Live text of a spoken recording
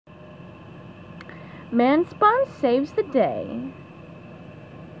Mansponge saves the day.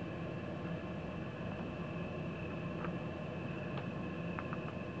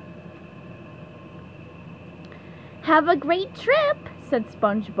 Have a great trip, said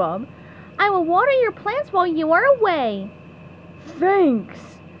SpongeBob. I will water your plants while you are away. Thanks,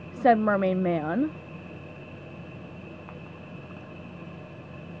 said Mermaid Man.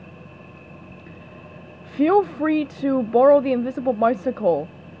 Feel free to borrow the invisible bicycle,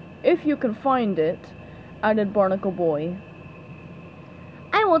 if you can find it, added Barnacle Boy.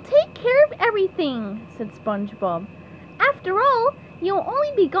 I will take care of everything, said SpongeBob. After all, you'll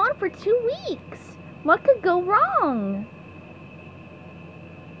only be gone for 2 weeks. What could go wrong?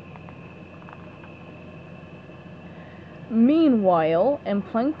 Meanwhile, in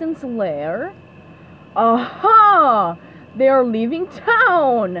Plankton's lair... Aha! They are leaving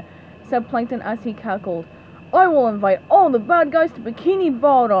town! Said Plankton as he cackled. I will invite all the bad guys to Bikini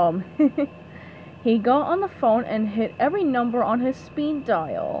Bottom! He got on the phone and hit every number on his speed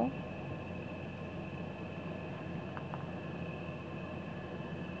dial.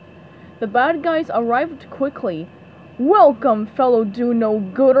 The bad guys arrived quickly. Welcome, fellow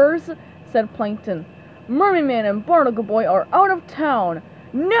do-no-gooders, said Plankton. Mermaid Man and Barnacle Boy are out of town.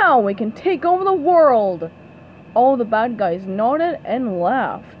 Now we can take over the world. All the bad guys nodded and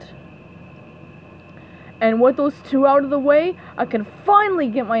laughed. And with those two out of the way, I can finally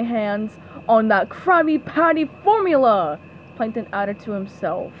get my hands on that Krabby Patty formula, Plankton added to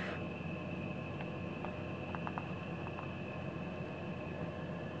himself.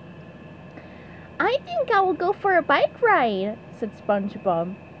 I think I will go for a bike ride, said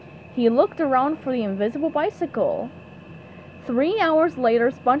SpongeBob. He looked around for the invisible bicycle. 3 hours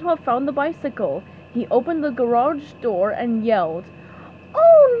later, SpongeBob found the bicycle. He opened the garage door and yelled,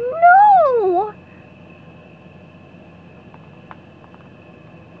 "Oh no!"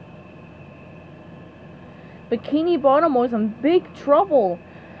 Bikini Bottom was in big trouble.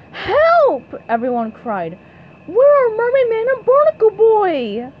 Help! Everyone cried. Where are Mermaid Man and Barnacle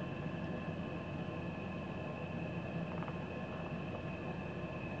Boy?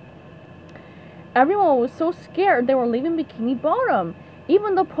 Everyone was so scared they were leaving Bikini Bottom.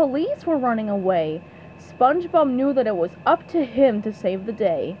 Even the police were running away. SpongeBob knew that it was up to him to save the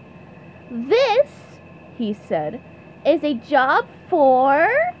day. This, he said, is a job for...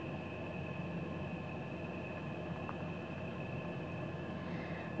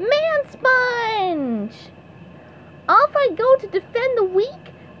 Mansponge! Off I go to defend the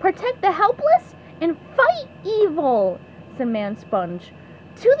weak, protect the helpless, and fight evil, said Mansponge.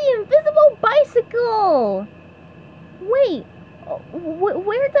 To the invisible bicycle! Wait,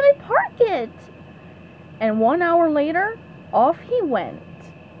 where did I park it? And 1 hour later, off he went.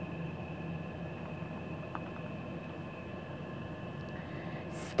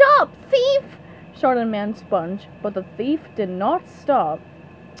 Stop, thief! Shouted Mansponge, but the thief did not stop.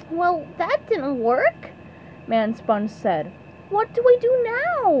 Well, that didn't work, Mansponge said. What do we do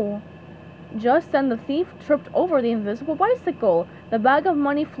now? Just then the thief tripped over the invisible bicycle. The bag of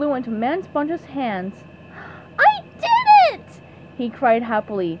money flew into Mansponge's hands. I did it! He cried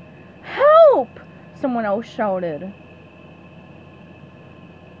happily. Help! Someone else shouted.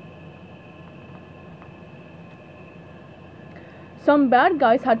 Some bad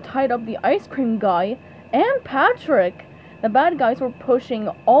guys had tied up the ice cream guy and Patrick. The bad guys were pushing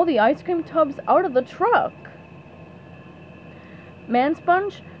all the ice cream tubs out of the truck.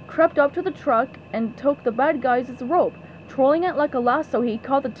 Mansponge crept up to the truck and took the bad guys' rope. Twirling it like a lasso, he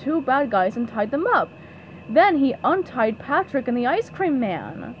caught the two bad guys and tied them up. Then he untied Patrick and the ice cream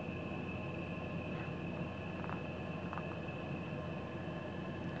man.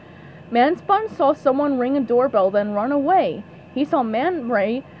 Mansponge saw someone ring a doorbell, then run away. He saw Man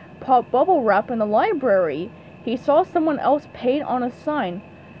Ray pop bubble wrap in the library. He saw someone else paint on a sign.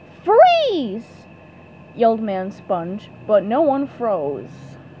 Freeze! Yelled Mansponge, but no one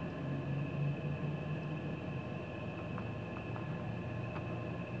froze.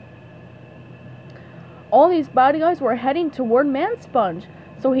 All these bad guys were heading toward Mansponge,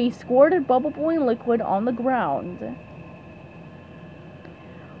 so he squirted bubble blowing liquid on the ground.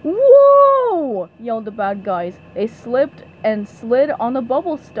 Whoa! Yelled the bad guys. They slipped and slid on the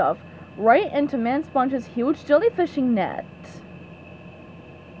bubble stuff, right into Mansponge's huge jellyfishing net.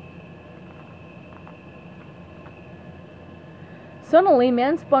 Suddenly,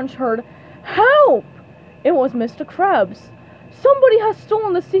 Mansponge heard, Help! It was Mr. Krabs. Somebody has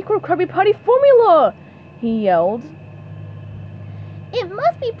stolen the secret Krabby Patty formula! He yelled. It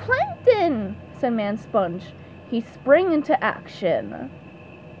must be Plankton, said Mansponge. He sprang into action.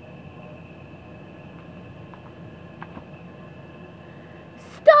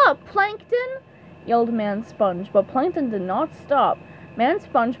 Stop, Plankton! yelled Man Sponge, but Plankton did not stop. Man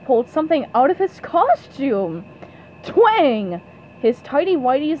Sponge pulled something out of his costume. Twang! His tidy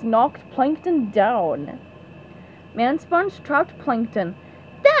whities knocked Plankton down. Man Sponge trapped Plankton.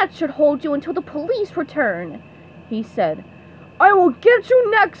 That should hold you until the police return, he said. I will get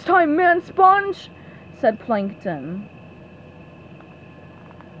you next time, Man Sponge, said Plankton.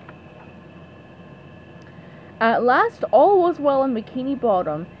 At last, all was well in Bikini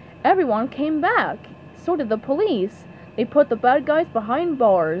Bottom. Everyone came back. So did the police. They put the bad guys behind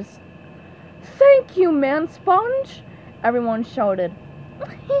bars. Thank you, Man Sponge, everyone shouted.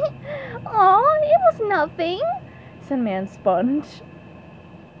 Aw, it was nothing, said Man Sponge.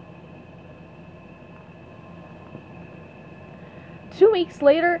 Two weeks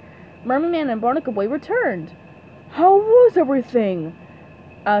later, Mermaid Man and Barnacle Boy returned. How was everything?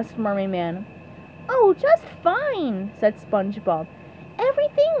 Asked Mermaid Man. Oh, just fine, said SpongeBob.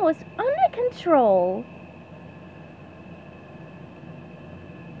 Everything was under control.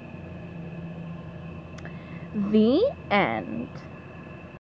 The end.